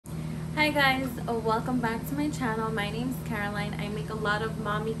Hi guys, welcome back to my channel. My name is Caroline. I make a lot of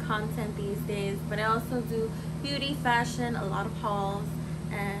mommy content these days, but I also do beauty, fashion, a lot of hauls,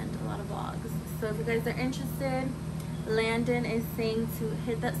 and a lot of vlogs. So if you guys are interested, Landon is saying to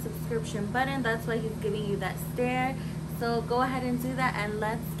hit that subscription button. That's why he's giving you that stare. So go ahead and do that, and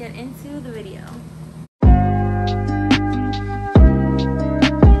let's get into the video.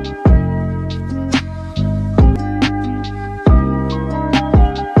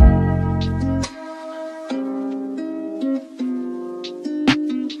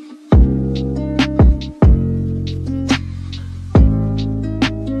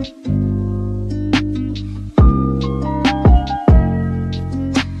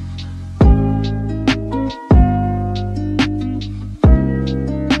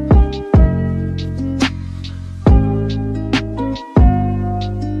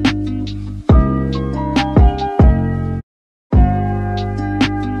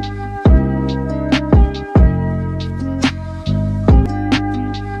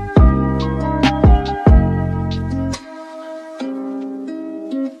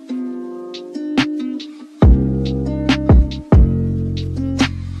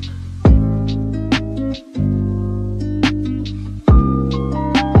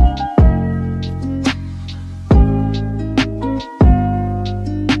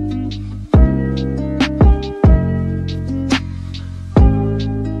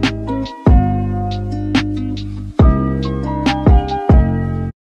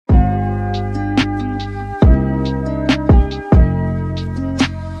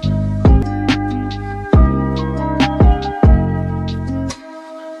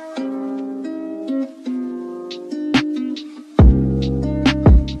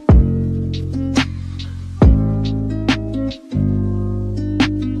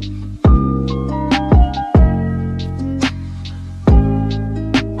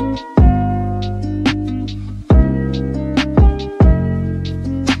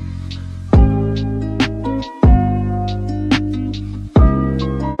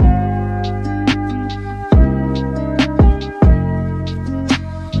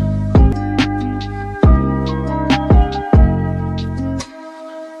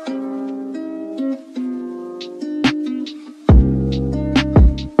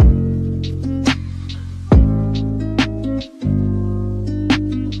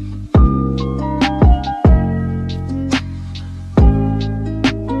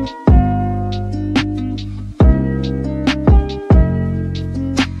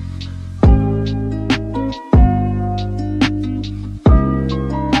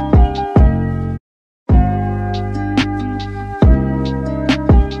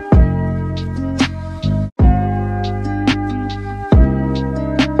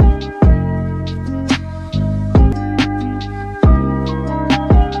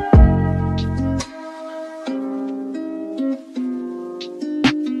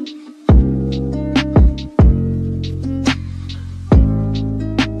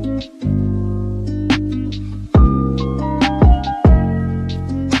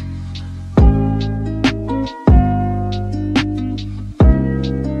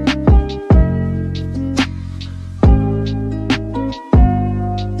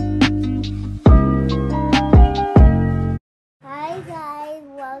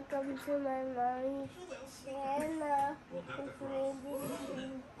 Welcome to my mommy's channel.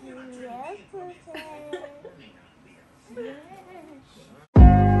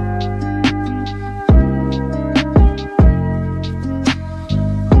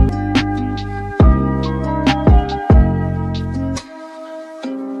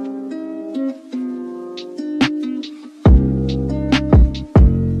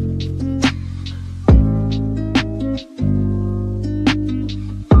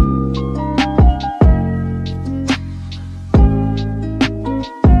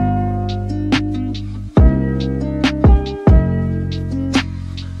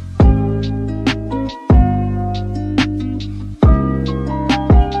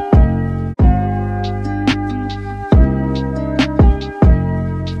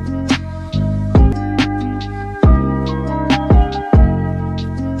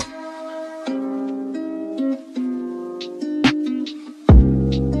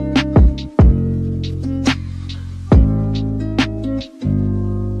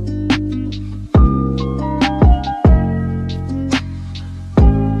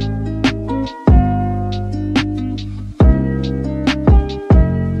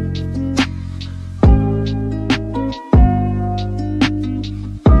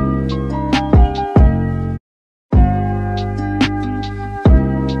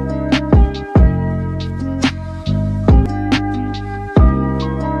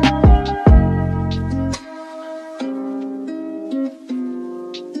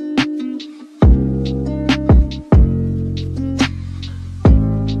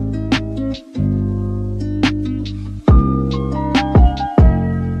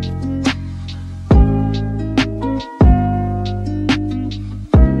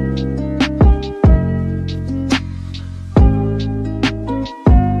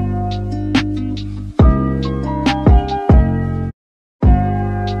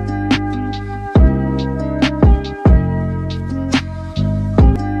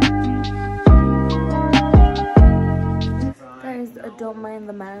 don't mind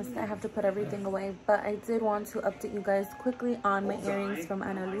the mess. I have to put everything away, but I did want to update you guys quickly on my earrings from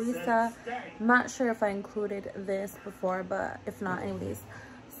Ana Luisa. I'm not sure if I included this before, but if not, anyways.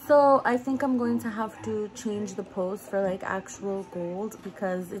 So I think I'm going to have to change the post for like actual gold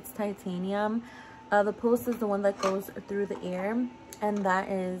because it's titanium. The post is the one that goes through the ear, and that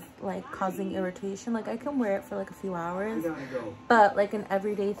is like causing irritation. Like I can wear it for like a few hours, but like an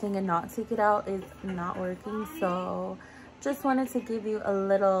everyday thing and not take it out is not working. So just wanted to give you a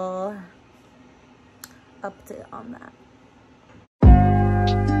little update on that.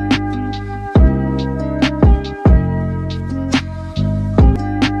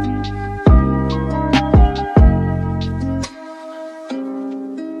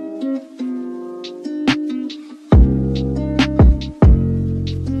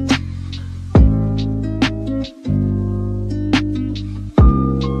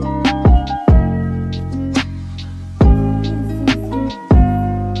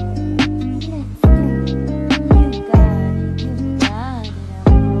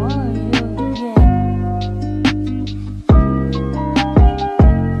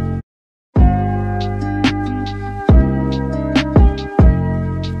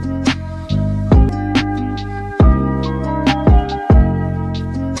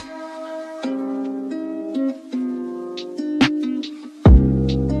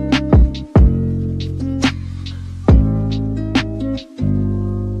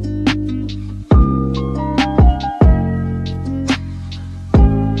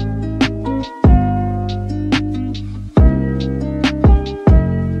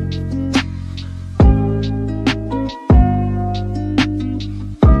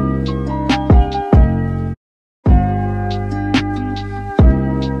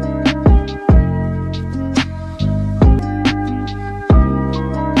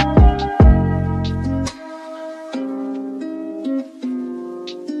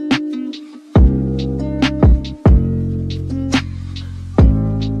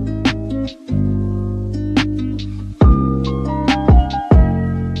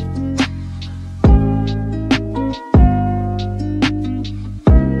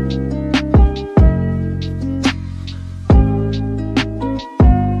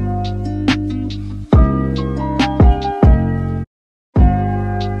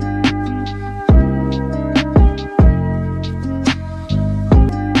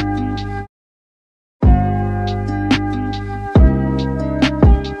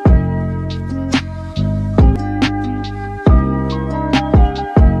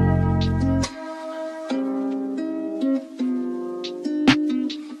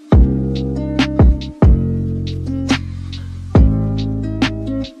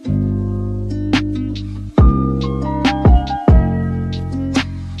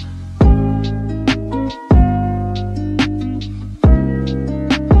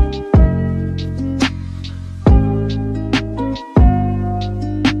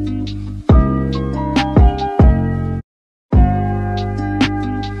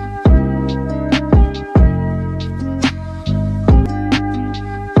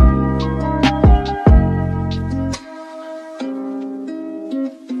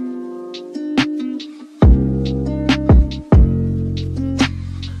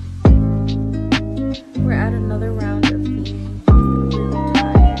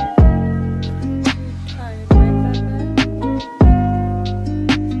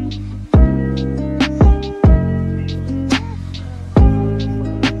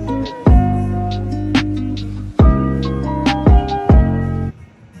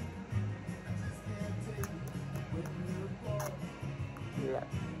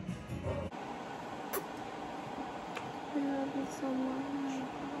 I love you so much.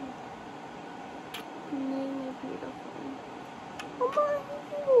 Good night, my beautiful.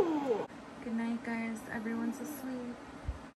 Oh my. Good night, guys. Everyone's asleep.